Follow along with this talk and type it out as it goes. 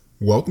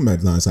Welcome back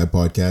to the Hindsight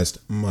Podcast.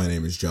 My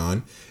name is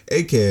John,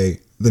 aka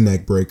the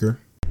Neck Breaker.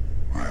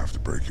 I have to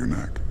break your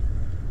neck.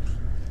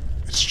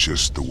 It's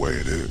just the way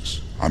it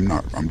is.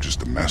 I'm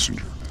just a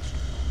messenger.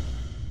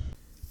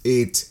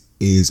 It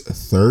is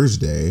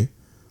Thursday,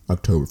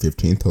 October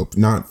 15th. Hope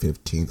not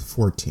 15th,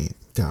 14th.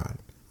 God,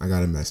 I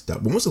got it messed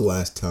up. When was the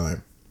last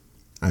time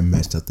I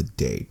messed up the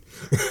date?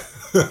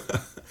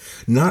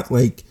 Not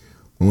like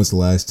when was the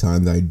last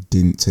time that I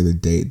didn't say the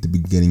date at the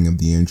beginning of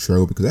the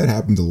intro, because that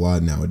happens a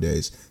lot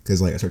nowadays.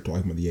 Because like I start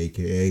talking about the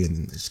AKA and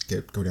then just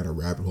go down a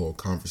rabbit hole of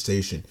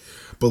conversation.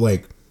 But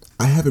like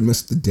I haven't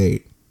messed the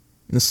date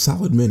in a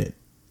solid minute.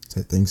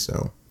 I think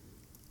so.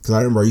 Because I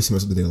remember I used to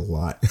mess up the date a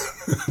lot.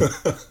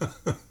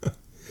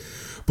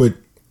 But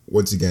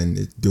once again,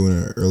 it's doing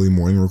an early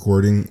morning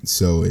recording,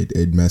 so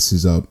it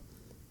messes up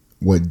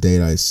what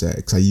date I say.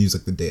 Because I use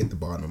like the date at the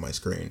bottom of my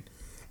screen.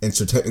 And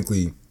so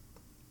technically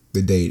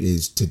the date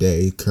is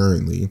today,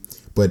 currently,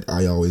 but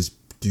I always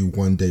do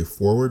one day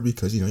forward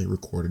because, you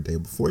record a day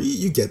before.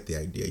 You get the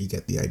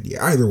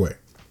idea. Either way,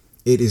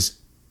 it is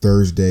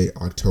Thursday,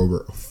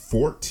 October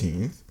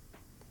 14th.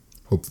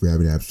 Hope you're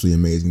having an absolutely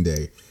amazing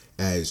day.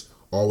 As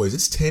always,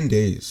 it's 10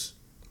 days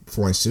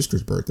before my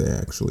sister's birthday,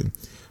 actually,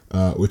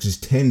 which is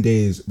 10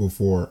 days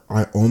before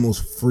I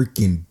almost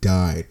freaking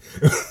died.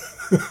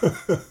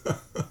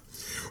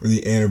 Or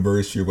the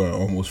anniversary of when I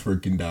almost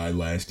freaking died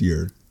last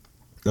year.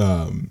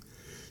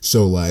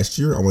 So last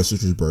year on my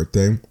sister's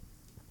birthday,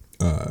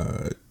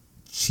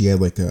 she had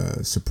like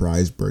a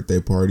surprise birthday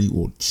party.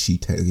 Well, she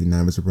technically didn't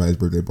have a surprise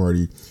birthday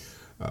party.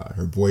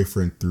 Her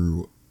boyfriend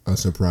threw a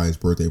surprise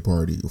birthday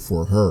party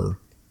for her.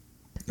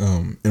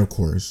 And of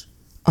course,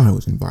 I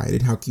was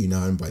invited. How can you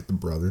not invite the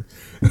brother?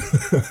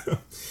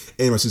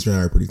 And my sister and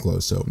I are pretty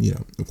close, so,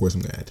 of course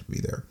I'm going to have to be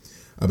there.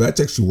 But I had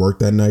to actually work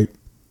that night.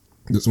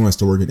 This is when I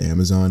still work at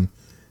Amazon.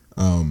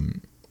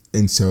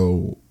 And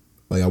so,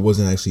 like, I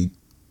wasn't actually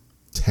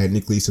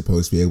technically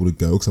supposed to be able to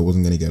go because I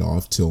wasn't going to get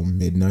off till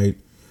midnight.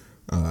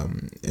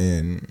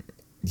 And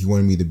he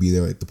wanted me to be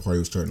there, like, the party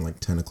was starting like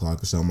 10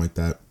 o'clock or something like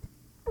that,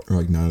 or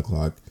like 9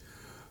 o'clock.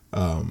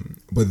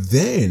 But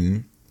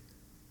then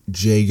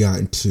Jay got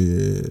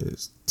into,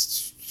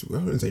 I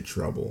wouldn't say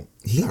trouble.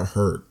 He got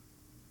hurt.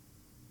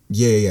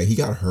 Yeah, he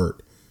got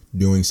hurt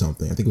doing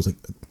something. I think it was like,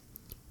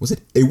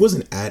 it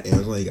wasn't at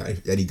Amazon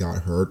that he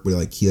got hurt, but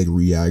like he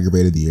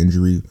re-aggravated the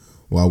injury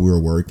while we were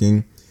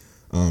working.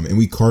 And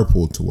we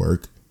carpooled to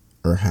work,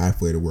 or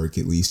halfway to work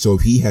at least. So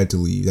if he had to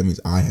leave, that means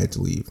I had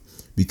to leave,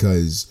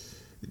 because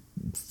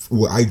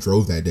I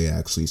drove that day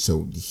actually,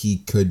 so he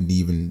couldn't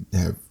even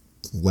have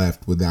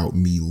left without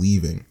me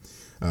leaving,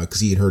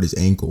 because he had hurt his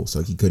ankle,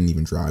 so he couldn't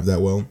even drive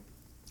that well.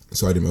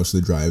 So I did most of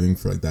the driving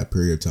for like that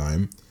period of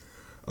time.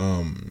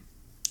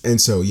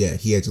 And so yeah,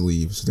 he had to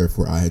leave, so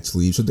therefore I had to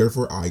leave. So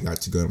therefore I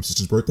got to go to my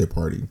sister's birthday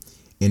party,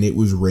 and it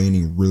was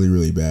raining really,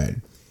 really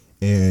bad.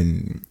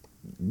 And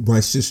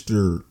my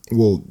sister,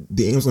 well,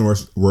 the Amazon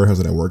warehouse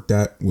that I worked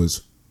at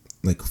was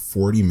like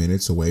 40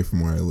 minutes away from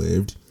where I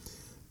lived,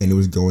 and it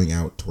was going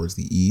out towards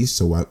the east,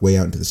 so way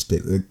out into the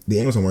state.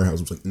 The Amazon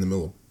warehouse was like in the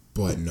middle of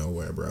butt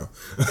nowhere, bro.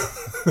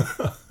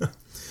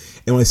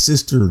 And my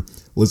sister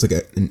lives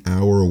like an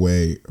hour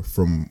away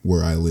from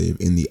where I live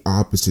in the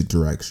opposite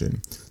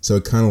direction, so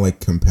it kind of like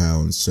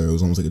compounds. So it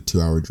was almost like a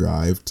 2-hour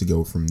drive to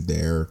go from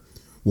there.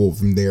 Well,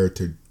 from there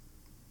to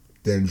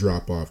then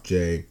drop off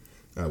Jay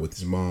with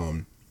his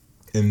mom.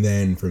 And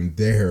then from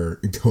there,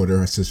 go to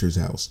our sister's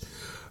house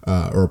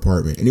or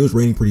apartment. And it was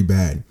raining pretty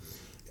bad.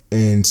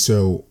 And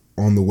so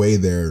on the way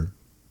there,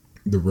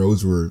 the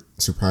roads were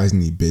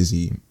surprisingly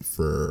busy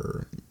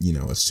for,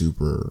 a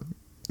super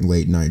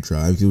late night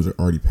drive. It was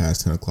already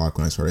past 10 o'clock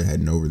when I started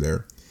heading over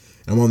there.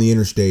 And I'm on the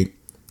interstate.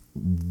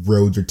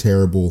 Roads are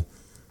terrible.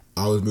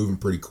 I was moving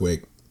pretty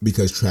quick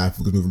because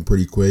traffic was moving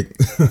pretty quick.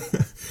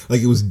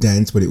 Like, it was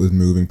dense, but it was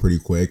moving pretty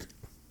quick.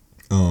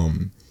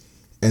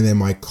 And then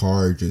my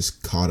car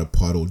just caught a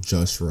puddle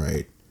just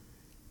right,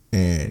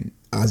 and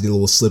I did a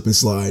little slip and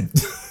slide.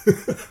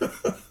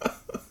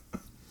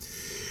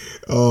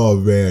 Oh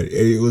man,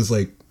 it was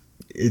like,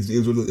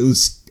 it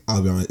was.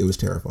 I'll be honest, it was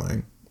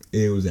terrifying.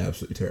 It was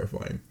absolutely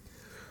terrifying.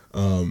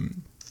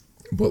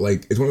 But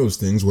like, it's one of those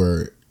things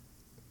where,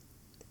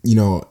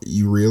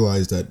 you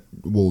realize that,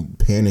 well,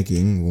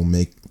 panicking will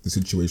make the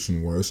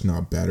situation worse,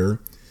 not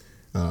better.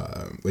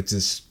 Which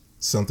is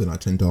something I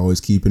tend to always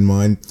keep in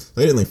mind.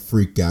 I didn't like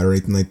freak out or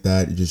anything like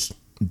that. You just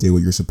did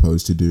what you're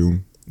supposed to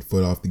do.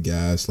 Foot off the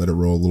gas, let it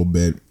roll a little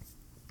bit,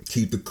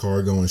 keep the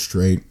car going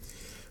straight.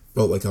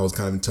 Felt like I was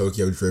kind of in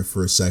Tokyo Drift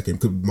for a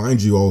second.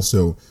 Mind you,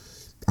 also,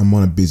 I'm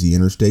on a busy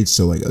interstate,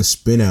 so like a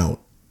spin out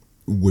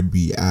would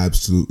be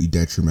absolutely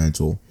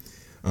detrimental.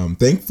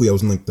 Thankfully, I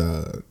was in like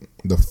the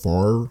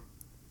far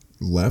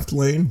left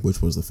lane,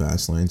 which was the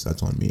fast lane, so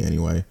that's on me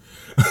anyway.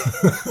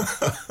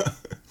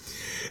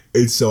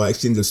 And so I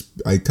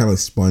kind of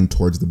spun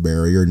towards the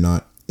barrier,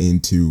 not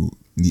into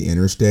the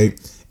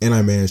interstate, and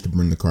I managed to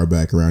bring the car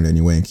back around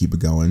anyway and keep it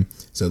going,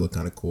 so it looked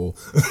kind of cool.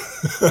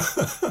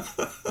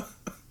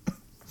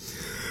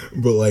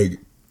 But like,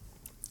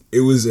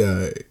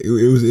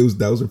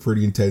 that was a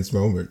pretty intense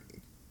moment,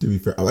 To be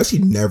fair, I've actually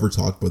never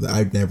talked about that.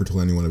 I've never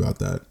told anyone about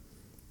that.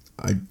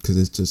 Because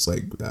it's just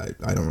like,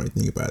 I don't really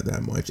think about it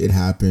that much. It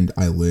happened.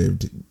 I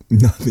lived.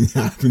 Nothing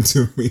happened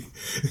to me.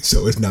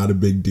 So it's not a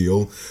big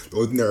deal. The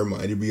only thing that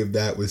reminded me of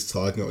that was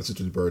talking about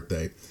sister's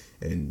birthday.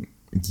 And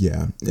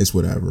yeah, it's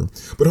whatever.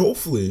 But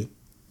hopefully,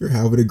 you're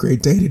having a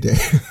great day today.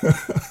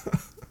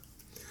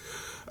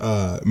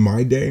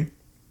 My day,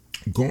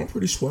 going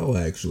pretty swell,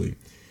 actually.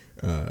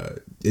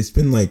 It's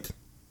been like,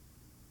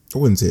 I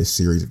wouldn't say a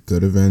series of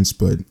good events,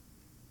 but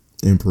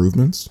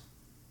improving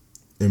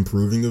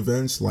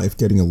events, life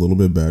getting a little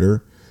bit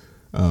better.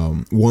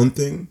 One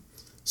thing,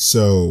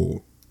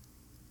 so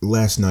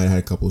last night I had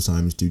a couple of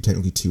assignments due,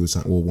 technically two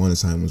assignments, well, one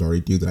assignment was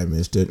already due that I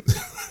missed it.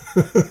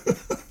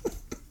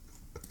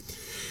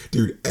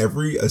 Dude,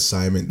 every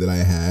assignment that I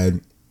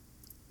had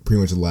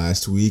pretty much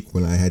last week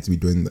when I had to be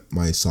doing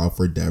my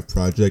software dev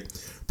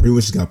project pretty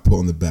much just got put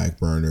on the back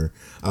burner.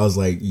 I was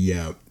like,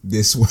 yeah,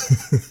 this one,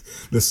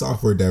 the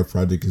software dev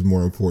project is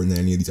more important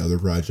than any of these other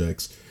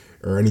projects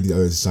or any of the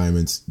other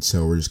assignments,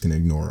 so we're just going to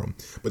ignore them.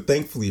 But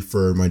thankfully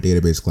for my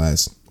database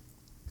class,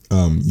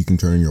 you can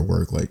turn in your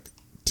work like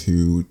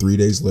 2-3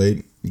 days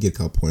late. You get a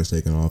couple points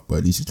taken off,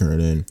 but you should turn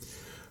it in.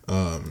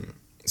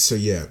 So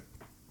yeah,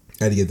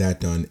 I had to get that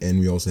done, and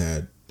we also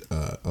had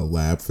a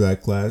lab for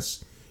that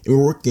class. And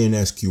we're working in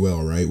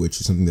SQL, right, which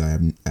is something that I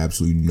have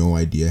absolutely no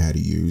idea how to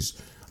use.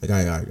 Like,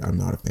 I'm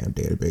not a fan of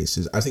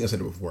databases. I think I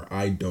said it before.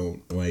 I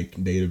don't like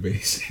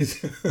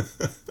databases.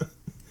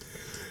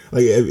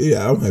 Like,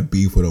 I don't have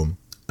beef with them.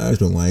 I just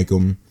don't like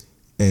them.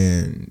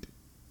 And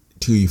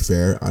to be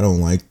fair, I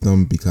don't like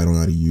them because I don't know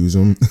how to use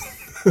them.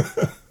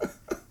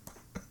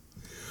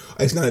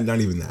 It's not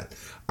even that.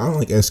 I don't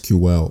like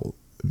SQL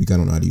because I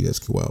don't know how to use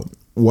SQL.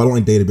 Well, I don't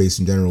like database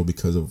in general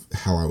because of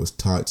how I was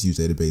taught to use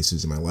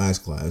databases in my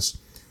last class,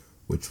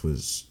 which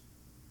was,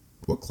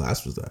 what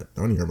class was that?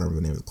 I don't even remember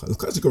the name of the class. The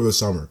class took over the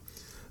summer.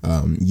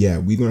 Yeah,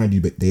 we learned how to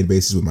do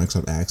databases with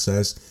Microsoft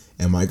Access,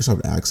 and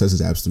Microsoft Access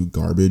is absolute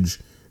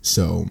garbage.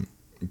 So,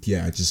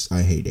 yeah,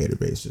 I hate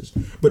databases.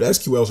 But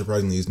SQL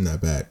surprisingly isn't that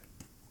bad.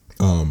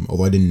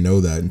 Although I didn't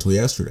know that until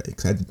yesterday,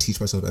 because I had to teach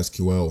myself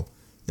SQL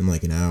in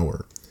like an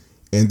hour.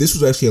 And this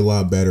was actually a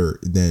lot better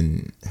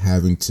than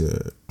having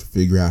to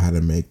figure out how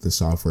to make the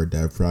software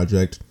dev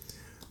project.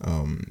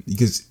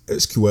 Because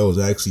SQL is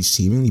actually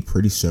seemingly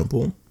pretty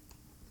simple.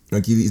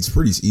 Like, it's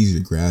pretty easy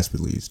to grasp,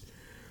 at least.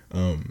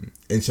 And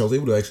so I was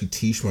able to actually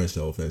teach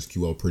myself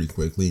SQL pretty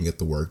quickly and get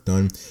the work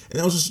done. And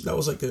that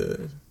was like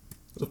a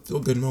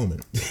feel-good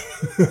moment.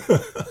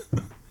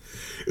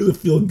 It was a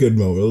feel-good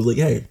moment. I was like,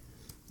 hey,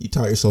 you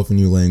taught yourself a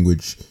new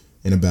language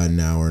in about an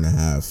hour and a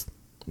half.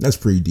 That's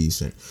pretty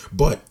decent.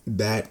 But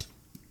that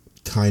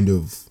kind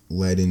of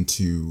led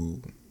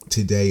into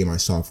today in my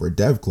software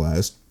dev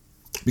class,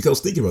 because I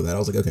was thinking about that. I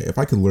was like, okay, if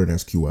I could learn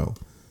SQL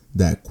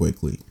that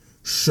quickly,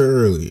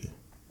 surely,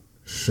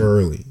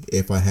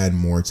 if I had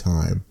more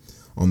time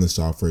on the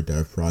software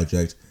dev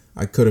project,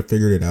 I could have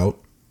figured it out.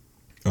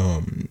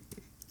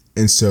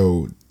 And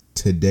so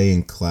today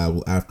in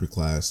class, after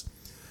class,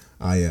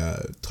 I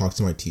talked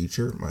to my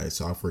teacher, my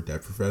software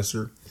dev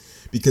professor,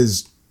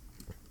 because,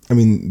 I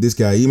mean, this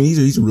guy,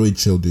 he's a really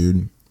chill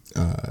dude.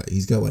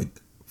 He's got like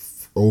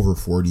over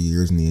 40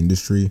 years in the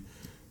industry.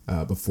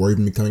 Before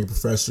even becoming a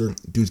professor,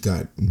 dude's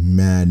got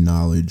mad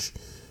knowledge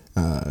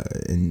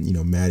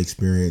and, mad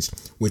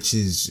experience, which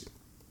is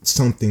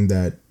something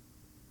that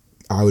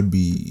I would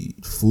be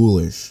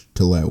foolish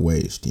to let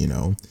waste,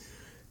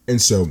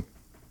 And so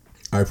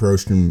I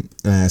approached him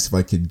and I asked if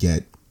I could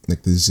get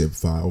like the zip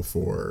file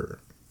for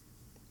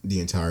the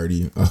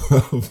entirety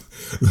of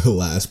the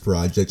last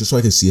project, just so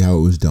I could see how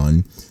it was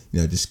done.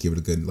 Just give it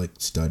a good like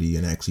study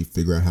and actually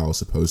figure out how I was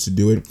supposed to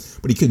do it.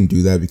 But he couldn't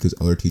do that because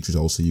other teachers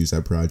also use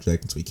that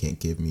project, and so he can't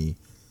give me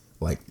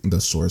like the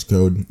source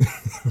code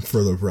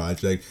for the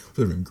project. Which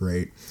would have been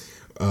great.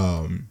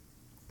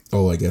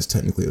 I guess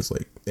technically it's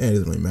like, it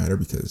doesn't really matter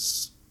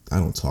because I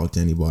don't talk to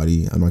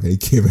anybody. I'm not going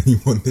to give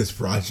anyone this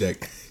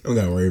project. I don't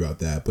got to worry about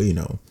that. But,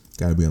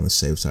 got to be on the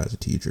safe side as a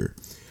teacher.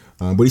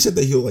 But he said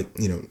that he'll, like,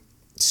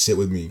 sit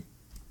with me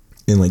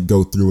and, like,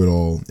 go through it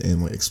all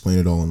and, like, explain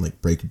it all and, like,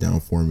 break it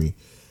down for me.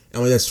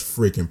 And, like, that's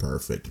freaking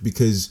perfect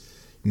because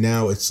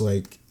now it's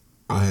like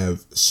I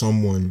have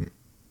someone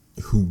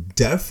who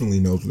definitely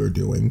knows what they're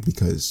doing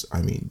because,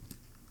 I mean,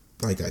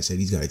 like I said,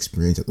 he's got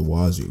experience at the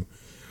wazoo.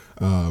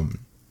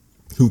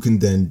 Who can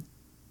then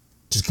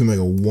just come like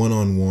a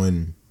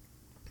one-on-one,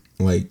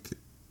 like,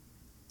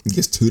 I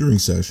guess tutoring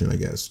session,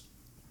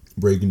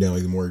 breaking down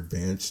like the more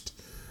advanced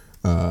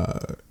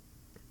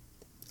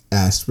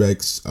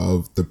aspects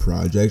of the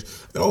project.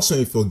 It also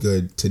made me feel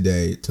good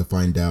today to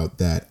find out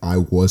that I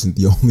wasn't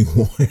the only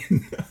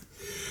one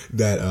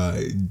that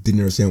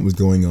didn't understand what was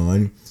going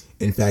on.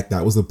 In fact,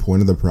 that was the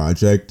point of the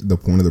project. The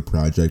point of the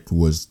project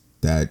was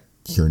that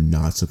you're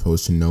not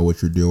supposed to know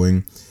what you're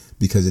doing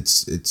because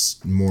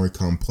it's more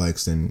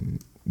complex than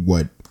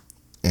what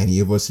any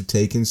of us have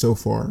taken so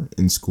far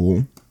in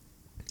school.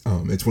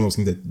 It's one of those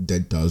things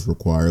that does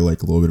require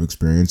like a little bit of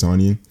experience on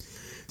you.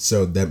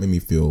 So that made me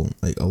feel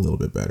like a little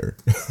bit better.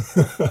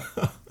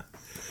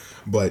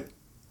 But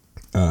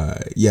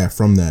yeah,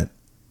 from that,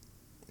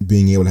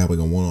 being able to have like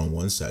a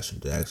one-on-one session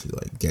to actually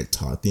like get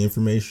taught the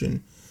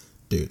information,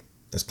 dude,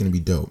 that's gonna be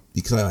dope.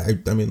 Because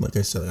I mean, like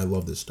I said, I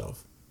love this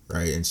stuff,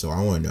 right? And so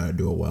I want to know how to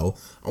do it well.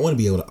 I want to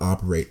be able to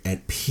operate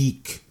at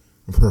peak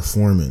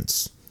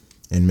performance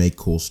and make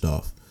cool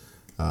stuff.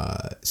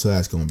 So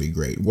that's gonna be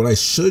great. What I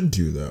should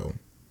do though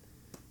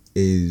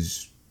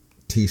is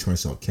teach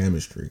myself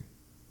chemistry,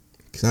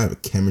 because I have a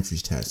chemistry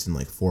test in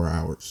like 4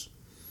 hours.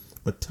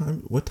 What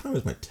time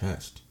is my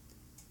test?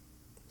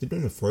 Is it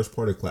during the first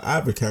part of class? I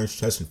have a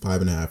chemistry test in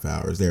 5.5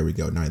 hours. There we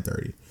go,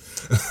 9:30.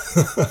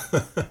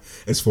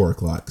 It's 4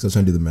 o'clock, so I was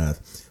trying to do the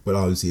math. But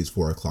obviously it's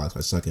 4 o'clock, so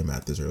I suck at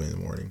math this early in the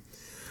morning.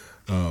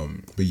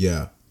 But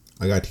yeah,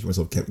 I gotta teach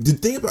myself chemistry. The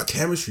thing about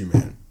chemistry,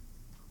 man,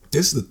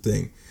 this is the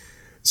thing.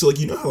 So like,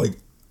 you know how like,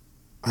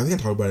 I think I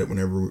talked about it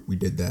whenever we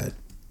did that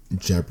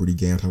Jeopardy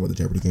game. I talked about the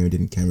Jeopardy game we did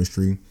in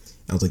chemistry.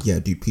 And I was like, yeah,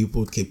 dude,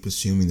 people keep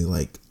assuming that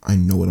like I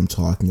know what I'm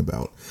talking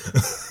about.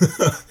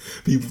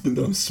 People think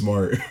that I'm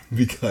smart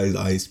because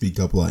I speak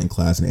up a lot in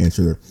class and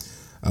answer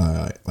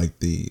like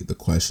the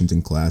questions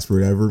in class or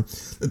whatever.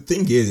 The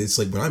thing is, it's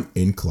like when I'm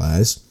in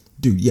class,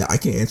 dude, yeah, I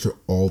can answer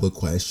all the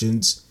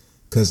questions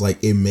because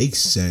like it makes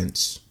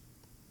sense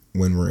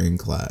when we're in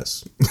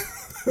class.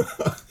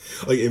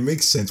 Like it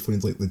makes sense when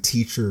it's like the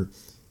teacher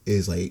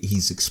is like,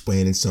 he's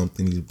explaining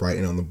something, he's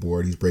writing on the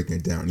board, he's breaking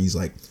it down, he's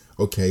like,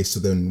 okay, so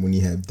then when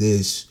you have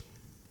this,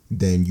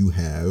 then you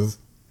have,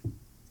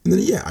 and then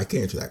yeah, I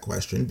can answer that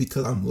question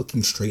because I'm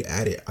looking straight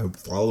at it, I'm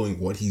following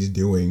what he's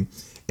doing,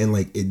 and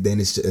like it, then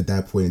it's at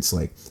that point it's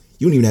like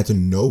you don't even have to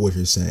know what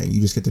you're saying,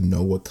 you just get to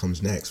know what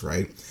comes next,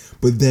 right?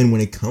 But then when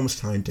it comes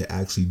time to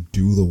actually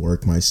do the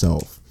work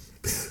myself,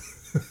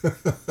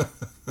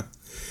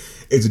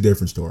 it's a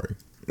different story.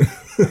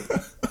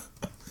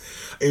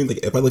 I mean,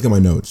 like if I look at my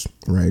notes,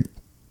 right?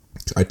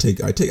 I take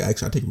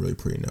really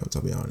pretty notes.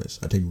 I'll be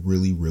honest. I take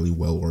really, really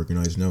well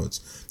organized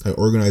notes. I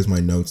organize my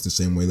notes the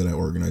same way that I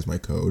organize my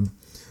code.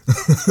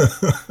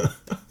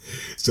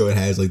 So it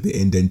has like the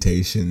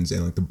indentations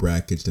and like the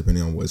brackets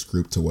depending on what's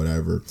grouped to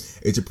whatever.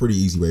 It's a pretty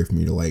easy way for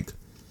me to like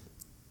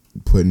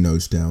put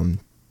notes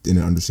down in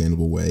an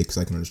understandable way because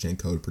I can understand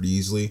code pretty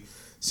easily.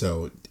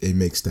 So it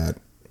makes that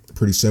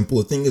pretty simple.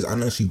 The thing is, I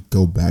don't actually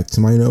go back to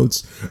my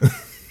notes.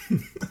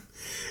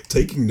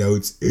 Taking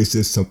notes is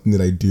just something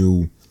that I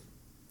do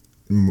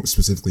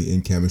specifically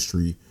in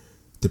chemistry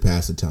to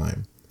pass the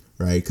time,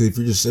 right?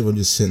 Because if I'm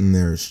just sitting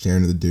there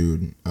staring at the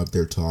dude up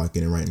there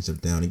talking and writing stuff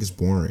down, it gets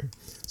boring.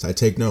 So I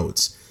take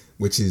notes,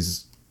 which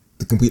is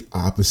the complete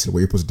opposite of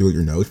what you're supposed to do with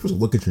your notes. You're supposed to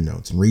look at your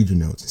notes and read your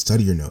notes and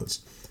study your notes.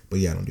 But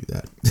yeah, I don't do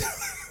that.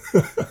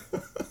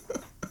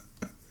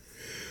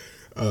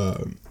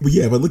 But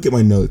yeah, if I look at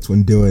my notes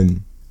when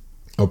doing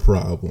a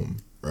problem,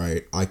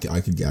 right, I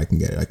can get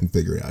it. I can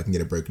figure it out. I can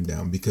get it broken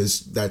down because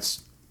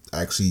that's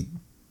actually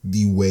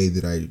the way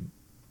that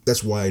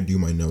that's why I do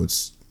my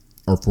notes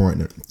or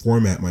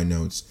format my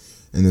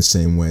notes in the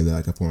same way that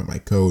I can format my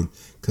code.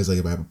 Because like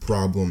if I have a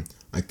problem,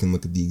 I can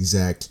look at the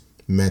exact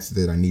method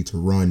that I need to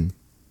run,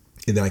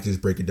 and then I can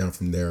just break it down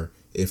from there.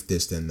 If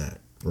this, then that,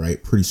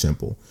 right? Pretty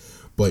simple.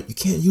 But you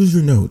can't use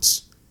your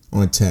notes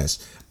on a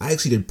test. I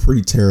actually did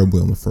pretty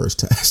terribly on the first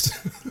test.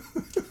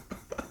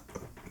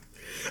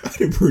 I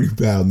did pretty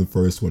bad on the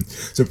first one.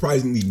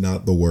 Surprisingly,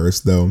 not the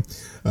worst though.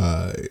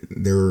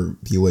 There were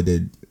people that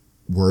did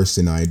worse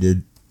than I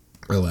did.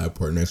 Our lab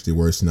partner actually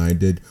worse than I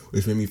did,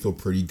 which made me feel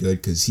pretty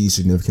good because he's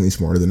significantly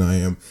smarter than I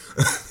am,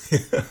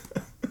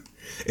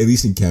 at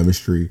least in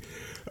chemistry.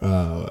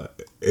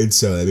 And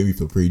so that made me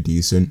feel pretty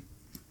decent.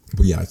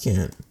 But yeah, I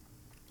can't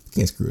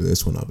screw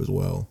this one up as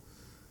well.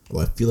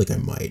 Well, I feel like I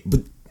might,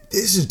 but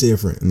this is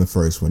different than the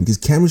first one because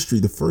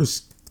the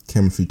first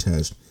chemistry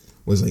test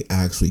was like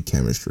actually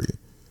chemistry.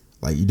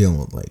 Like you're dealing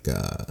with like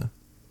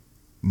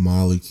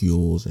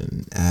molecules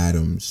and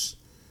atoms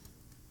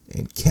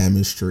and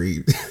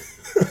chemistry.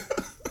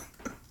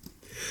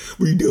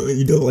 But you're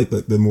doing like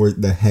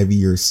the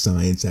heavier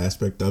science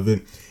aspect of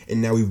it.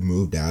 And now we've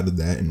moved out of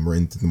that and we're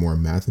into the more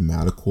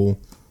mathematical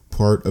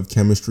part of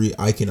chemistry.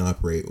 I can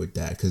operate with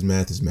that because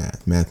math is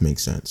math. Math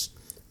makes sense,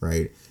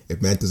 right?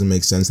 If math doesn't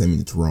make sense, that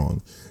means it's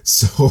wrong.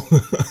 So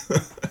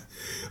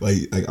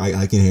like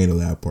I can handle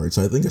that part.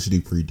 So I think I should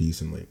do pretty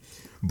decently.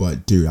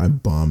 But dude, I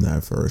bombed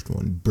that first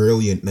one.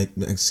 Barely,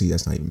 see,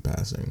 that's not even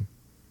passing.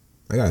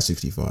 I got a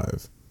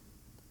 65.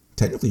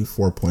 Technically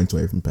 4 points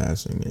away from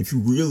passing. If you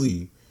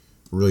really,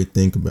 really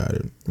think about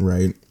it,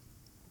 right?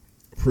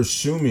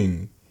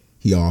 Presuming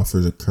he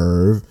offers a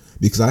curve,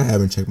 because I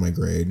haven't checked my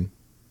grade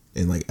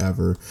in like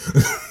ever.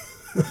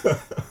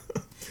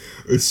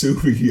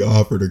 Assuming he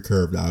offered a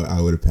curve,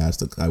 I would have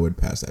passed. I would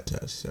pass that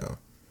test. So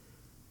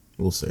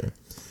we'll see.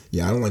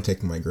 Yeah, I don't like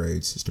taking my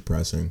grades. It's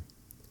depressing.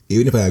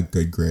 Even if I have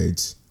good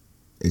grades,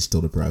 it's still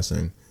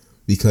depressing.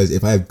 Because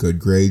if I have good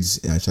grades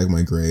and I check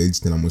my grades,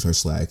 then I'm going to start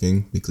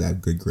slacking because I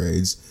have good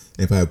grades.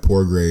 And if I have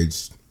poor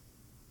grades,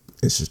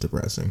 it's just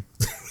depressing.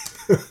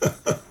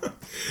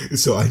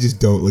 So I just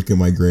don't look at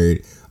my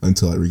grade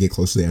until I get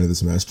close to the end of the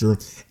semester.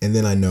 And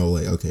then I know,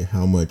 like, okay,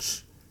 how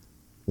much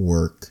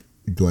work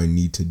do I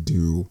need to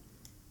do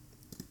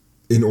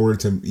in order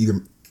to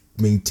either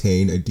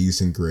maintain a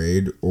decent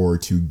grade or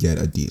to get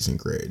a decent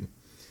grade.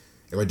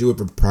 If I do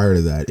it prior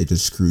to that, it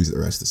just screws the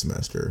rest of the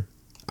semester.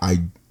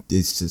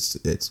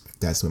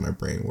 That's the way my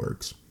brain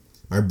works.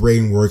 My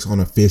brain works on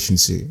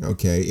efficiency,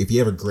 okay? If you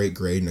have a great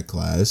grade in a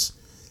class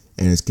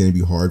and it's going to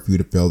be hard for you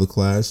to fail the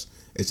class,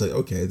 it's like,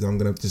 okay, then I'm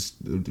going to just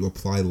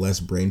apply less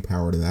brain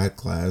power to that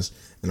class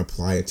and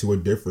apply it to a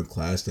different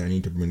class that I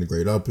need to bring the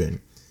grade up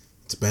in.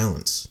 It's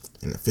balance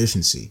and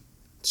efficiency.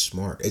 It's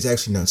smart. It's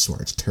actually not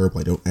smart. It's terrible.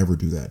 I don't ever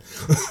do that.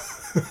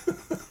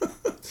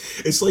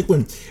 It's like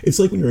when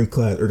you're in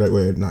class,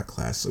 or not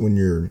class, when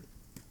you're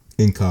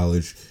in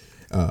college,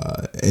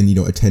 and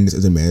attendance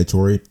isn't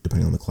mandatory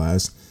depending on the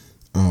class,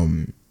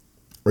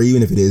 or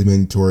even if it is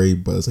mandatory,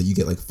 but it's like you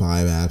get like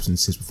 5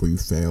 absences before you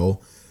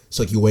fail.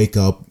 So like you wake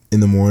up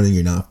in the morning,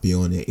 you're not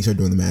feeling it. You start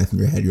doing the math in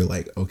your head. You're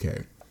like,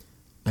 okay,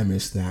 I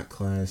missed that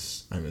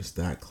class. I missed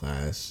that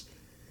class.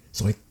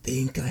 So I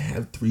think I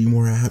have 3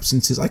 more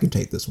absences. I can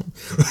take this one.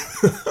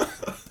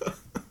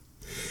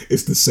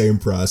 It's the same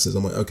process.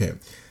 I'm like, okay,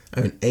 I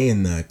have an A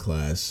in that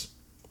class.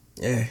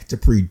 It's a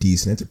pretty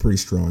decent. It's a pretty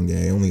strong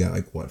A. I only got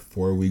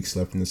 4 weeks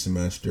left in the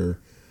semester.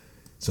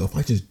 So if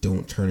I just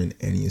don't turn in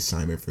any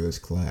assignment for this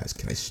class,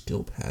 can I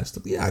still pass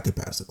I could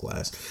pass the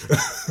class.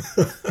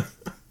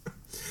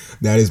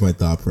 That is my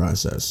thought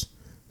process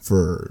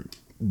for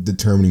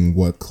determining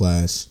what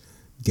class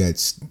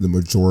gets the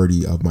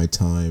majority of my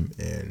time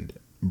and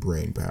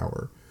brain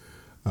power.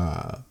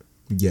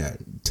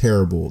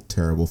 Terrible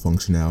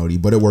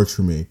functionality, but it works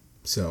for me.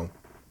 So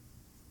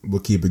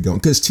we'll keep it going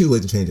because it's too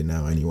late to change it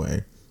now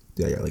anyway.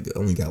 I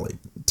only got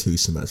 2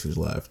 semesters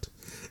left.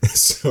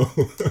 So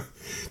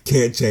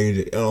can't change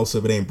it. And also,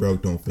 if it ain't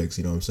broke, don't fix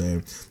it. You know what I'm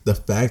saying? The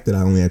fact that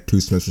I only have 2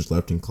 semesters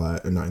left in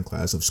class, or not in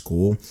class, of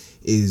school,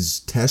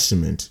 is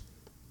testament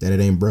that it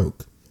ain't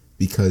broke.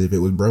 Because if it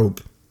was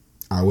broke,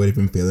 I would have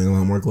been failing a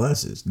lot more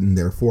classes, and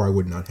therefore I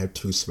would not have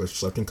 2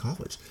 semesters left in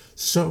college.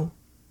 So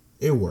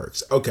it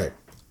works. Okay,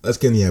 let's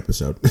get in the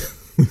episode.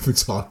 We've been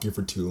talking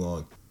for too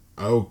long.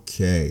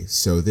 Okay,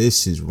 so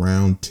this is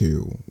round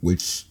 2,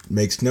 which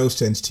makes no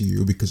sense to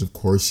you because, of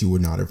course, you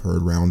would not have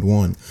heard round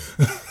 1.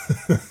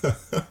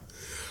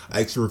 I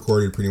actually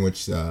recorded pretty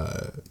much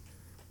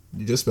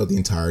just about the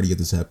entirety of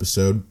this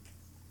episode.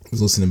 I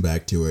was listening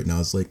back to it, and I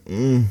was like,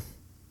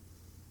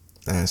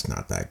 that's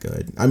not that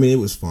good. I mean, it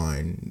was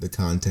fine. The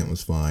content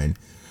was fine,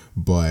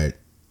 but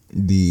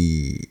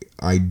my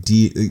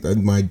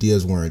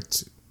ideas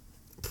weren't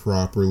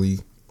properly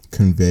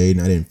conveyed,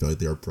 and I didn't feel like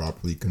they were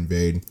properly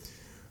conveyed.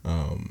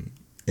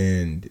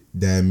 And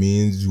that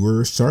means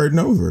we're starting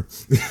over.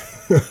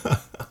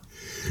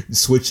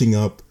 Switching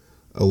up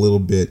a little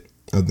bit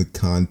of the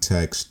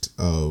context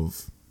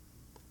of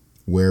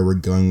where we're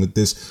going with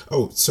this.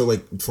 Oh, so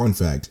fun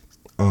fact.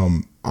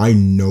 I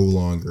no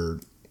longer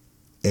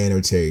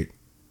annotate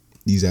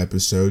these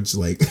episodes.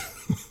 I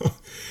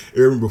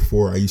remember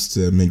before I used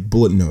to make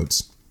bullet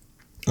notes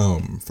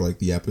for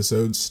the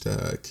episodes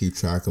to keep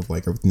track of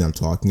everything I'm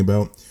talking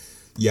about.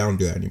 Yeah, I don't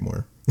do that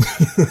anymore.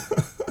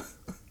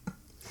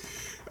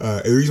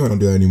 The reason why I don't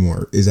do that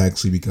anymore is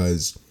actually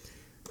because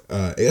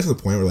it got to the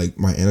point where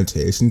my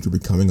annotations were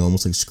becoming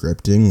almost like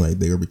scripting.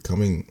 They were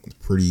becoming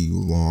pretty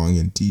long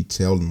and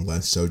detailed and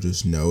less so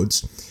just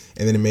notes.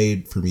 And then it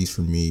made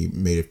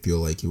it feel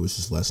like it was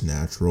just less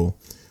natural.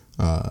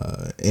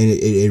 And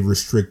it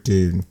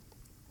restricted.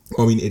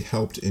 I mean, it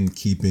helped in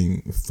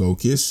keeping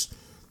focus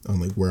on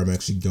where I'm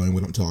actually going,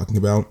 what I'm talking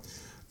about.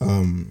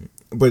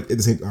 But at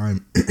the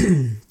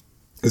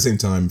same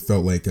time,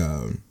 felt like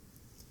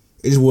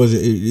it just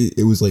wasn't.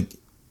 It was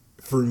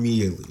for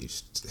me at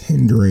least,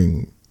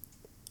 hindering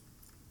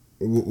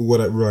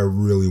what I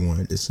really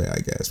wanted to say, I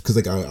guess,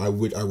 because I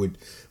would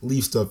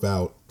leave stuff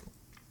out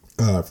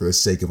for the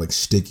sake of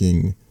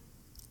sticking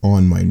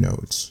on my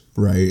notes,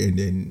 right? And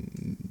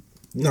then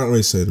not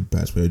really say the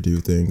best way to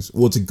do things.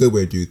 Well, it's a good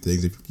way to do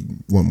things if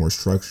you want more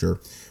structure,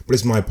 but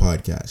it's my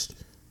podcast.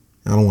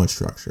 I don't want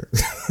structure.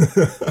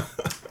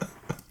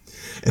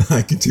 And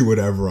I can do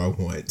whatever I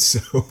want,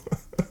 so...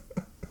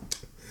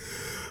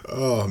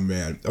 Oh,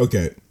 man.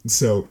 Okay,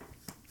 so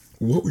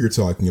what we were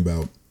talking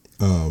about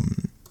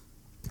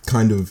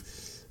kind of,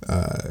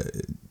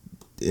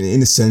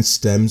 in a sense,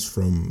 stems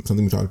from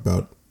something we talked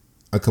about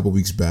a couple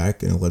weeks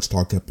back in a Let's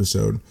Talk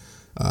episode.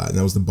 And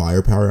that was the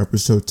buyer power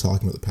episode,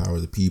 talking about the power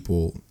of the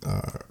people,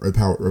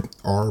 or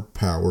our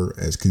power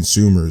as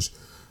consumers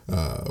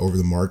over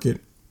the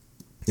market,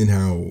 and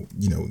how,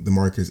 the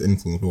market is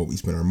influenced by what we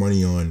spend our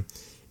money on.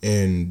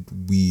 And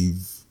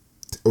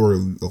a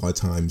lot of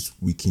times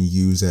we can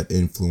use that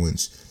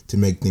influence to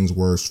make things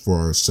worse for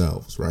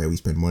ourselves, right? We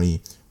spend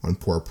money on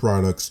poor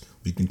products.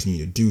 We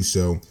continue to do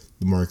so.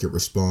 The market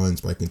responds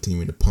by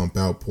continuing to pump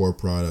out poor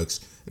products.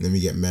 And then we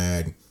get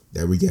mad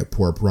that we get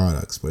poor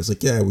products. But it's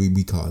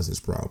we caused this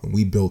problem.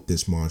 We built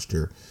this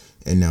monster.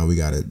 And now we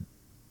got to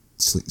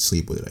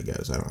sleep with it, I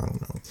guess. I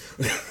don't know.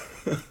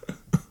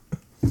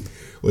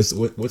 What's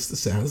the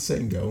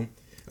saying go?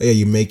 Oh, yeah,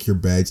 you make your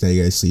beds. Now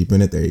you guys sleep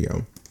in it. There you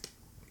go.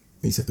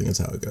 At least I think that's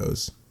how it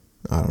goes.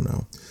 I don't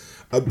know.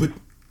 But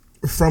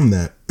from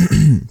that,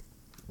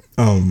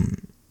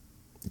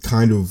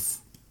 kind of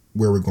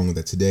where we're going with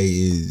that today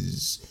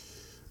is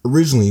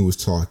originally it was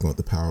talking about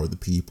the power of the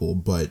people,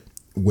 but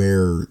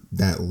where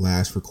that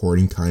last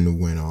recording kind of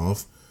went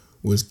off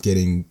was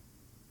getting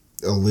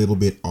a little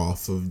bit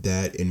off of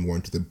that and more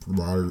into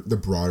the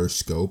broader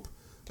scope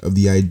of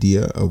the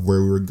idea of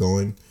where we were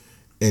going.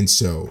 And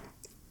so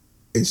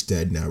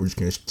instead now we're just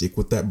going to stick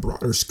with that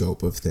broader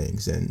scope of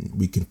things, and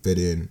we can fit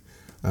in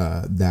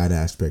that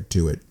aspect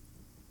to it.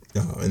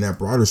 And that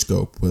broader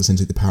scope was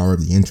essentially the power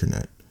of the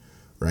internet,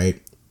 right?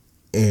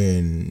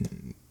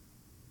 And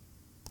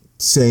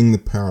saying the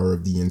power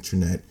of the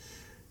internet,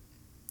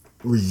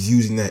 we're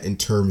using that in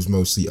terms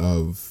mostly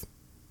of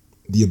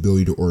the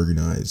ability to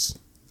organize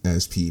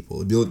as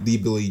people, the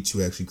ability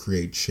to actually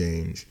create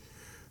change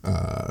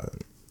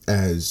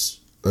as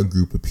a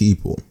group of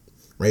people,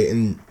 right?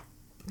 And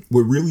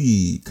what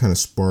really kind of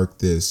sparked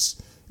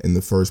this in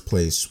the first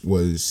place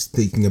was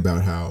thinking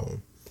about how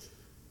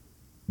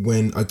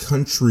when a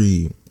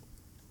country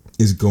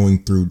is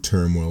going through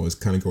turmoil, is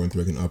kind of going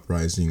through like an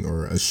uprising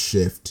or a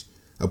shift,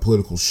 a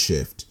political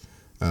shift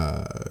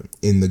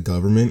in the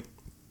government,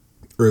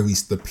 or at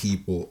least the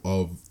people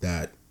of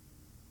that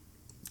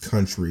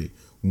country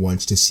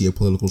wants to see a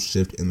political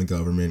shift in the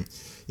government.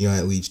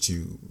 That leads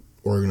to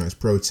organized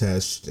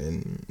protest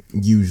and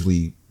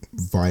usually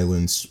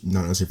violence,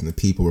 not necessarily from the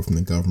people, but from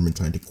the government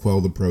trying to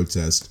quell the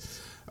protest.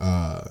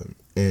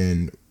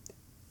 And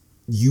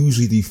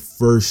usually the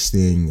first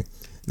thing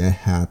that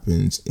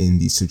happens in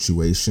these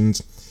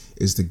situations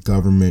is the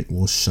government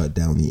will shut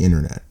down the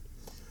internet,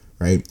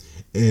 right?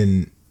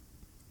 And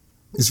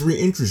it's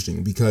really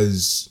interesting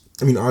because,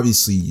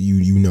 obviously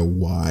you know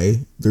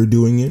why they're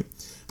doing it.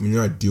 They're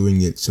not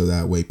doing it so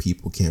that way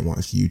people can't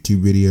watch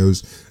YouTube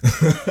videos.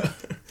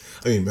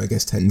 I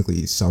guess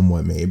technically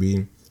somewhat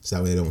maybe, so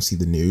that way they don't see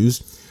the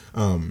news.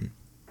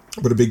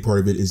 But a big part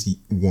of it is,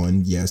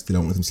 one, yes, they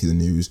don't want them to see the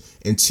news.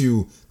 And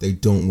two, they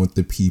don't want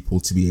the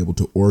people to be able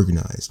to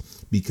organize.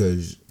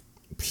 Because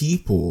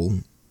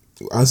people,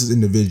 us as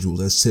individuals,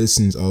 as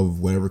citizens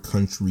of whatever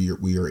country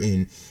we are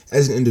in,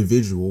 as an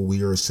individual,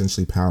 we are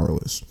essentially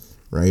powerless,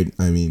 right?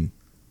 We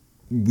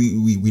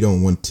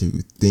don't want to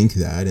think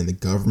that, and the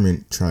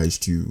government tries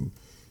to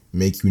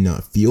make you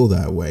not feel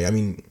that way.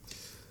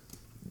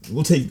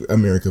 We'll take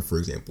America, for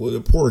example, a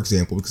poor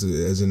example, because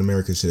as an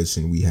American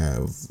citizen, we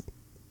have...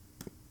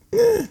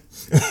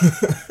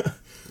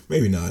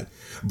 maybe not,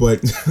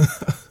 but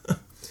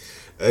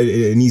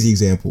an easy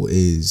example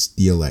is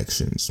the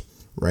elections,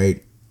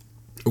 right?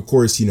 Of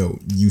course,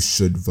 you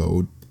should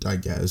vote, I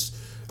guess.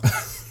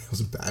 That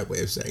was a bad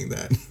way of saying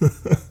that.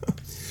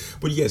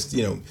 But yes,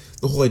 the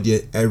whole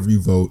idea, every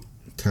vote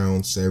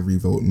counts, every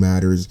vote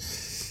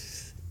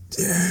matters.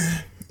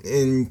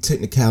 In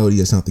technicality,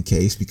 that's not the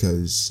case,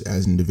 because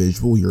as an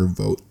individual, your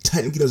vote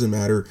technically doesn't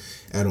matter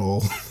at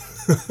all.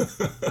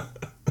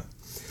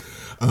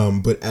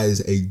 But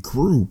as a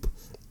group,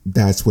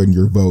 that's when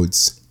your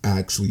votes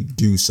actually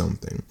do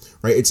something,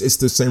 right? It's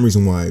the same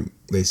reason why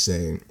they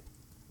say,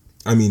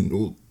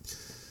 it's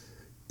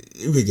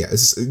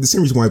the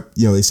same reason why,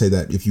 they say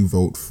that if you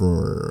vote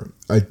for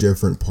a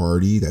different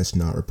party that's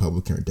not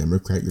Republican or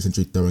Democrat, you're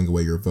essentially throwing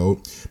away your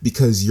vote,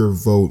 because your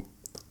vote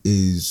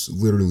is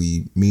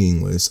literally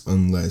meaningless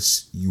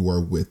unless you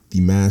are with the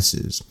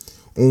masses.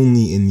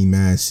 Only in the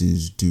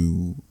masses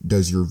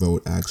does your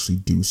vote actually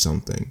do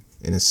something,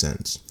 in a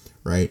sense,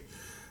 right?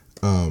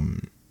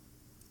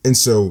 And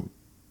so,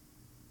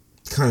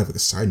 kind of like a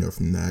side note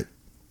from that,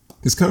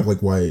 it's kind of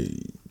like why,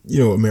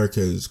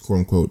 America is quote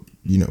unquote,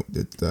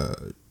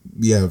 that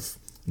we have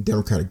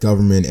democratic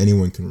government,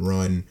 anyone can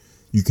run,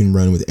 you can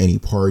run with any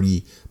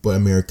party, but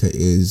America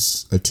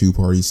is a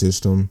two-party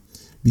system,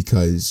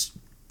 because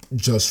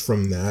just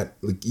from that,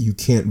 like, you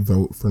can't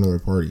vote for another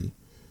party,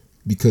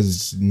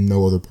 because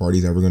no other party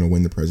is ever going to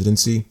win the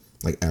presidency,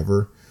 like,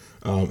 ever.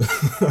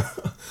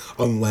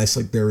 Unless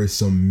like there is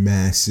some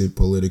massive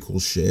political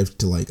shift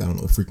to, like, I don't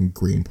know, a freaking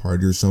Green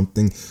Party or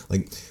something.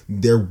 Like,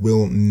 there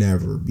will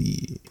never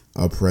be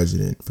a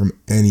president from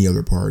any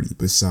other party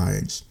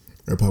besides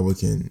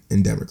Republican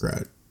and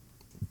Democrat.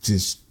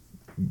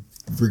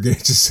 We're gonna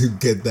just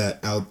get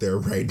that out there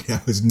right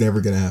now. It's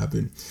never gonna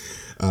happen.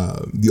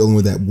 The only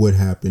way that would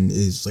happen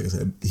is, like I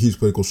said, a huge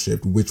political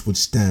shift, which would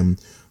stem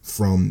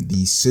from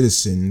the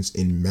citizens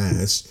in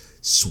mass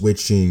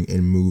switching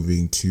and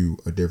moving to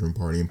a different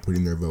party and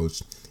putting their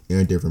votes in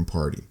a different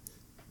party.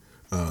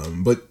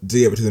 But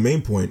to the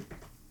main point,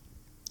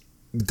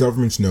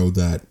 governments know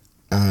that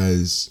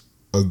as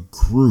a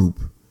group,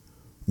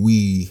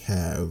 we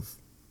have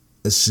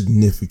a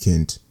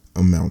significant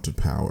amount of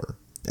power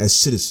as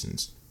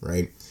citizens,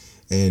 right?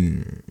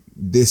 And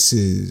this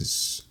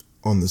is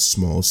on the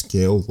small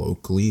scale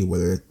locally,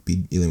 whether it be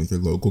dealing with your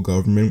local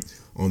government,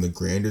 on the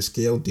grander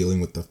scale, dealing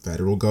with the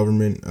federal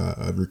government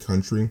of your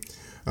country,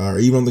 or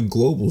even on the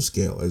global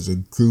scale as a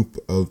group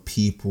of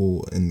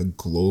people in the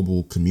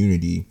global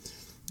community,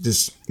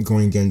 just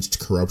going against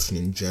corruption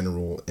in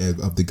general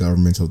of the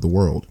governments of the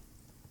world,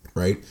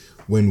 right?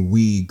 When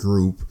we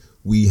group,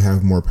 we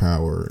have more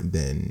power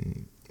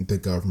than the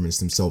governments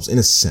themselves, in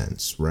a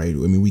sense, right? I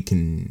mean, we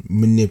can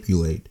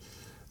manipulate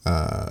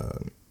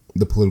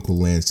the political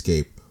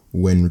landscape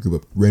when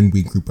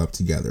we group up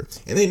together,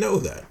 and they know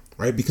that,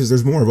 right? Because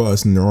there's more of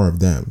us than there are of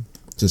them,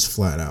 just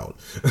flat out.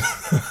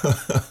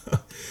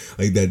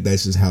 Like that.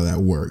 That's just how that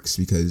works.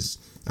 Because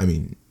I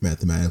mean,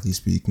 mathematically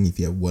speaking, if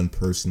you have one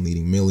person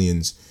leading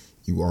millions,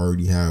 you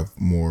already have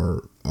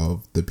more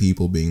of the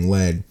people being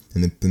led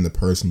than the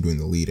person doing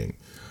the leading.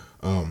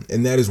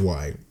 And that is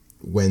why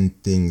when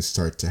things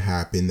start to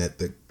happen that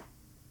the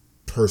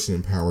person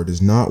in power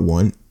does not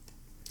want,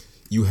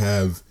 you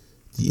have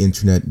the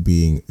internet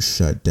being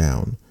shut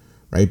down,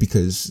 right?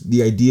 Because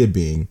the idea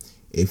being,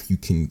 if you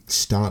can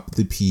stop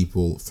the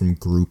people from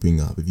grouping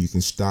up, if you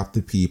can stop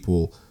the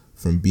people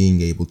from being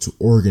able to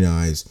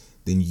organize,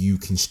 then you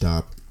can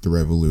stop the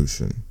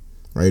revolution,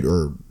 right?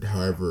 Or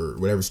however,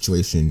 whatever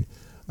situation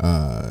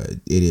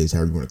it is,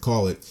 however you want to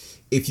call it.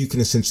 If you can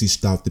essentially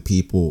stop the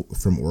people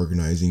from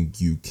organizing,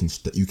 you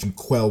can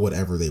quell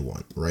whatever they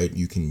want, right?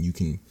 You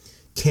can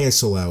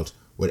cancel out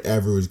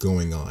whatever is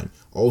going on.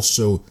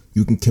 Also,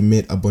 you can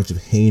commit a bunch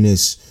of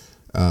heinous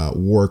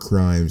war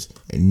crimes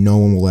and no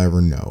one will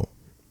ever know.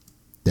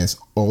 That's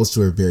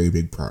also a very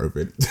big part of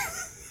it.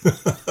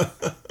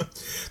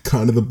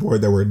 Kind of the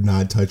part that we're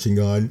not touching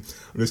on.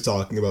 I'm just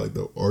talking about like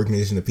the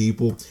organization of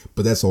people,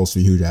 but that's also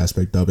a huge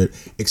aspect of it,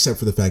 except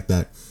for the fact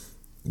that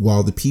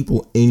while the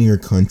people in your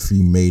country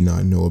may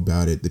not know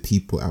about it, the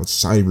people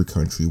outside of your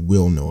country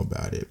will know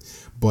about it.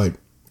 But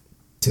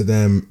to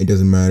them, it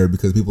doesn't matter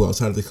because people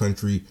outside of the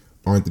country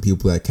aren't the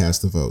people that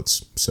cast the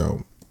votes.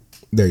 So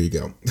there you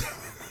go.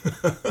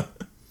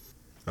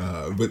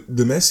 But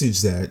the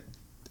message that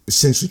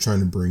essentially trying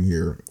to bring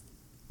here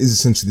is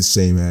essentially the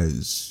same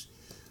as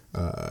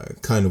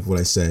kind of what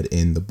I said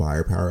in the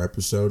buyer power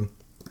episode.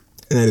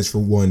 And that is, for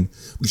one,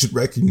 we should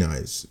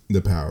recognize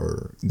the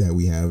power that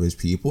we have as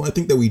people. I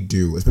think that we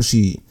do,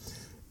 especially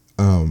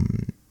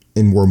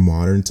in more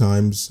modern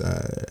times,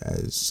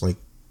 as like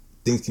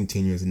things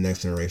continue, as the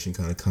next generation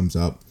kind of comes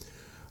up.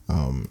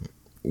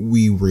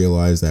 We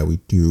realize that we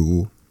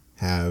do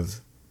have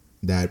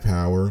that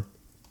power.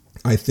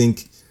 I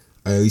think,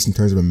 at least in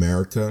terms of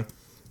America,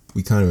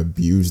 we kind of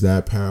abuse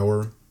that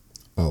power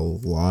a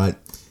lot.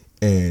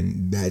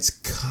 And that's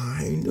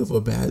kind of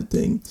a bad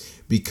thing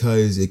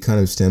because it kind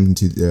of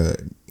stems into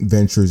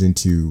ventures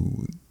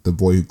into the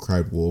boy who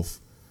cried wolf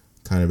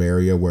kind of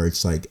area where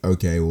it's like,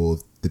 okay, well,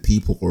 if the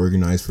people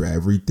organize for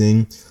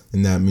everything,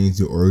 and that means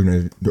the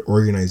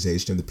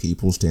organization of the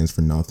people stands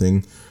for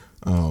nothing.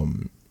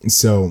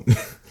 So,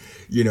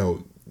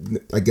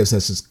 I guess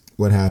that's just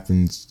what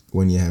happens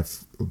when you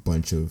have a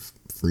bunch of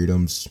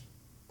freedoms,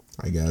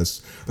 I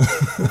guess.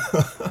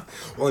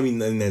 Well, I mean,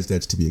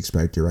 that's to be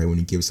expected, right? When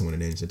you give someone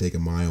an inch, they take a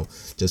mile,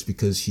 just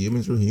because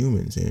humans are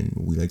humans and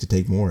we like to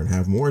take more and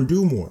have more and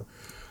do more.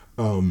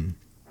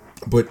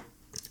 But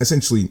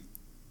essentially,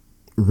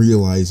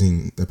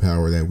 realizing the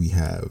power that we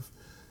have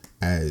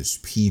as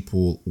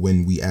people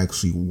when we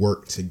actually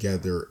work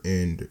together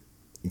and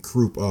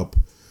group up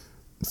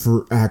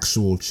for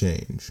actual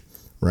change,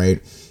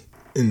 right?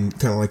 And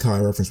kind of like how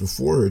I referenced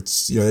before,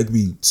 it's, it could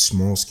be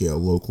small scale,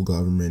 local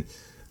government,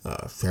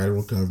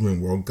 federal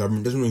government, world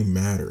government, doesn't really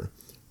matter,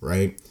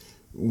 right?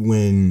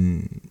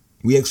 When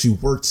we actually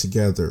work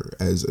together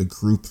as a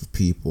group of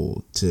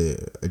people to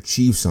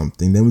achieve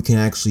something, then we can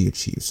actually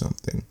achieve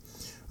something,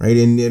 right?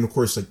 And of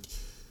course, like,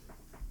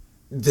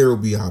 there will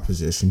be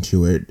opposition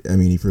to it. I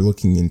mean, if you're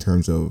looking in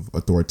terms of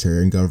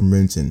authoritarian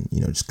governments and,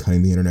 just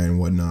cutting the internet and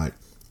whatnot,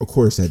 of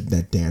course,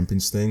 that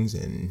dampens things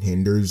and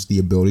hinders the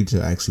ability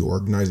to actually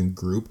organize and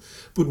group.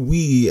 But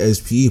we, as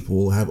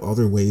people, have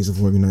other ways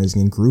of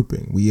organizing and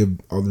grouping. We have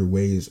other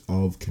ways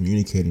of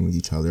communicating with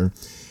each other.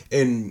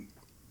 And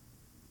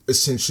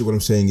essentially what I'm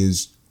saying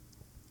is,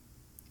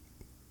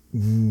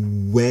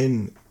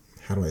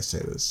 how do I say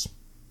this?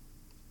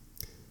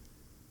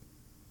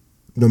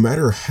 No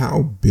matter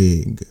how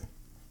big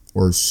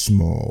or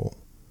small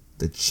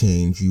the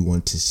change you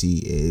want to see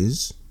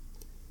is,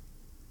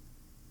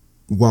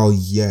 while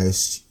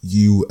yes,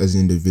 you as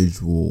an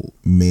individual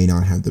may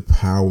not have the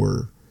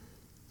power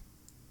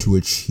to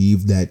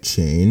achieve that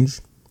change,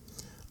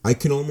 I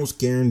can almost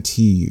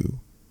guarantee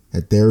you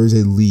that there is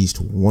at least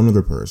one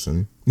other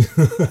person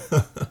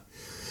that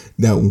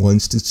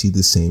wants to see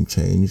the same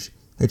change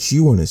that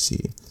you want to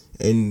see.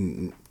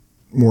 And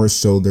more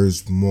so,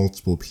 there's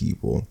multiple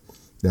people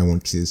that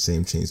want to see the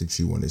same change that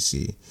you want to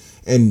see.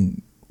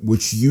 And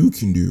what you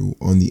can do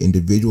on the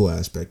individual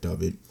aspect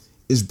of it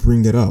is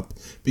bring it up,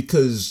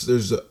 because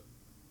there's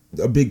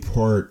a big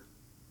part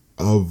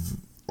of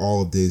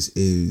all of this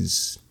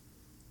is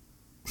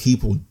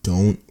people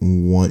don't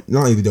want,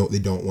 not only they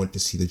don't want to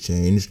see the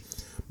change,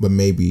 but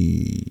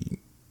maybe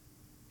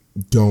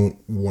don't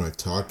want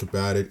to talk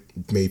about it.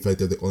 Maybe feel like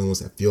they're the only ones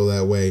that feel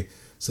that way,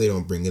 so they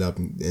don't bring it up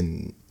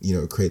and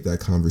create that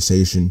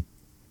conversation.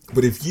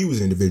 But if you as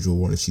an individual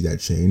want to see that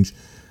change,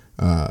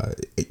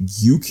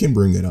 you can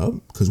bring it up,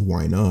 because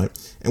why not?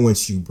 And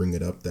once you bring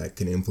it up, that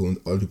can influence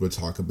other people to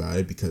talk about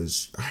it,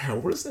 because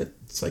what is that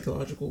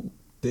psychological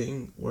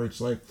thing where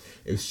it's like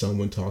if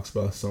someone talks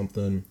about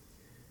something,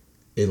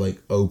 it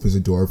like opens the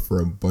door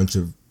for a bunch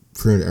of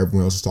for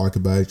everyone else to talk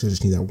about it. You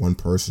just need that one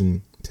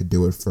person to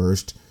do it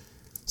first.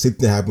 Same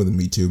thing that happened with the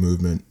Me Too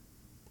movement.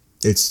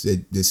 This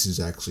is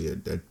actually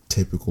a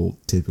typical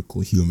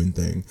human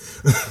thing.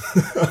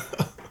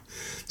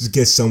 Just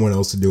get someone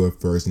else to do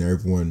it first, and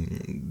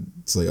everyone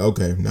it's like,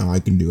 okay, now I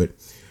can do it.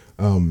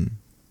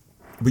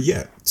 But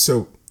yeah,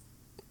 so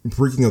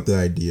breaking up that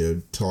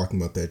idea,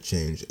 talking about that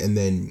change, and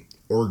then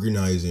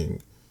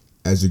organizing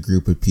as a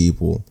group of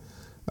people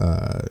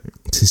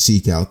to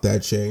seek out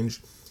that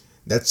change.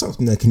 That's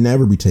something that can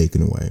never be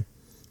taken away,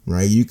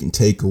 right? You can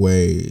take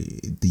away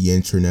the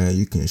internet,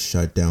 you can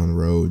shut down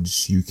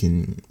roads, you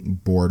can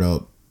board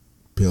up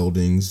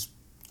buildings,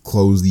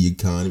 close the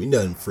economy. It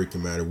doesn't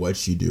freaking matter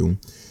what you do.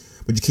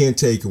 But you can't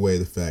take away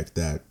the fact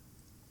that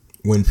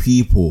when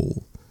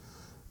people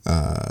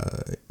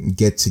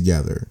get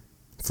together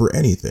for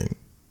anything,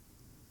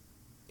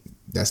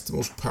 that's the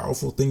most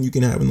powerful thing you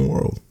can have in the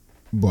world.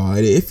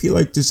 But if you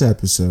like this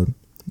episode,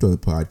 enjoy the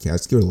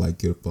podcast, give it a like,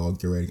 give it a follow,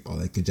 give it a rating, all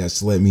that good jazz.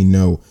 Just let me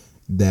know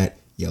that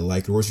you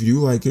like it. Or if you do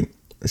like it,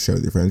 share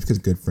with your friends, because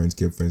good friends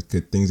give friends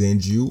good things,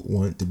 and you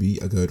want to be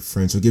a good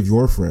friend. So give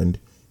your friend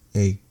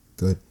a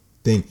good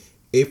thing.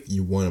 If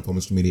you want to follow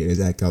social media, it is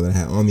at Gal That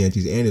Hat on the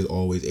IGs, and as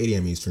always, 8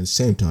 a.m. Eastern,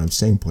 same time,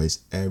 same place,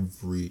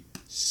 every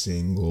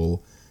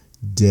single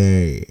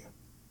day.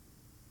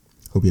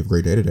 Hope you have a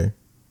great day today.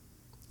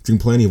 Drink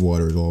plenty of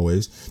water as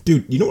always.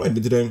 Dude, you know what I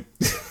did today?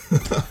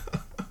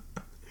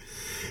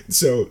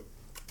 So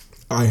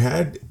I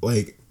had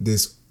like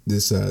this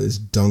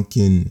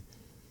Dunkin'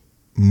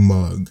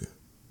 mug,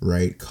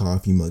 right?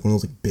 Coffee mug, one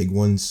of those like big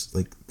ones,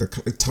 like they're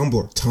like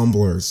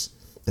tumblers.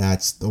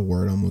 That's the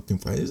word I'm looking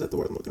for. Is that the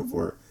word I'm looking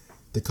for?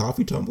 The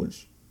coffee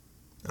tumblers?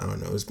 I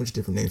don't know. There's a bunch of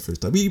different names for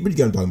stuff. But you get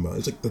what I'm talking about.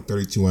 It's like the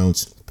 32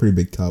 ounce, pretty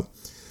big cup.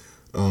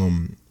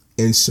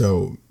 And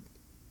so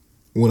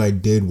what I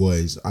did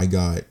was I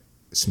got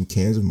some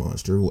cans of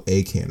Monster, well,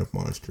 a can of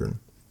Monster,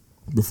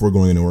 before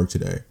going into work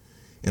today.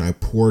 And I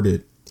poured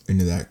it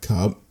into that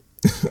cup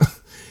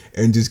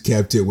and just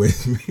kept it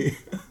with me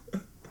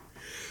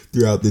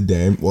throughout the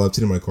day. Well, I was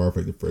sitting in my car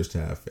for like the first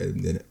half,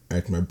 and then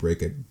after my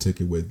break, I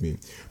took it with me.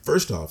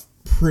 First off,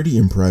 pretty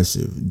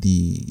impressive,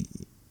 the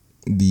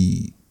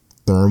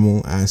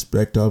thermal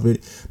aspect of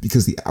it,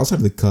 because the outside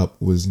of the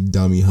cup was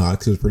dummy hot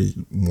because it was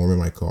pretty warm in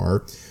my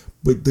car,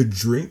 but the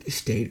drink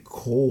stayed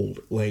cold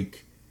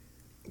like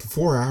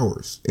 4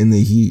 hours in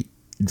the heat.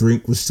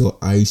 Drink was still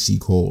icy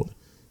cold.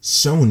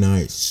 So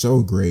nice,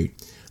 so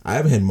great. I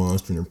haven't had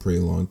Monster in a pretty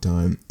long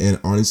time, and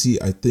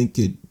honestly, I think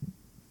it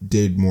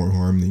did more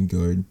harm than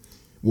good.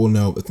 Well,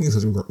 no, I think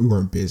it's because we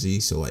weren't busy,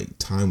 so like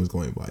time was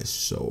going by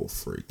so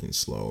freaking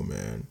slow,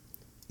 man.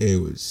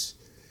 It was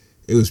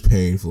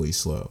painfully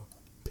slow.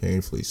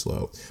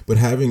 But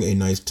having a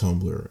nice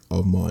tumbler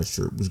of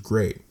Monster was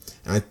great.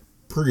 And I'm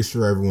pretty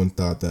sure everyone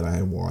thought that I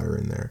had water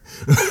in there.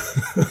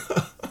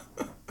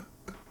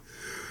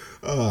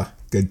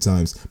 Good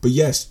times. But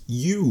yes,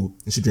 you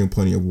should drink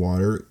plenty of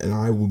water, and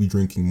I will be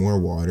drinking more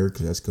water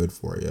because that's good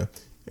for you.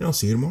 And I'll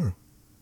see you tomorrow.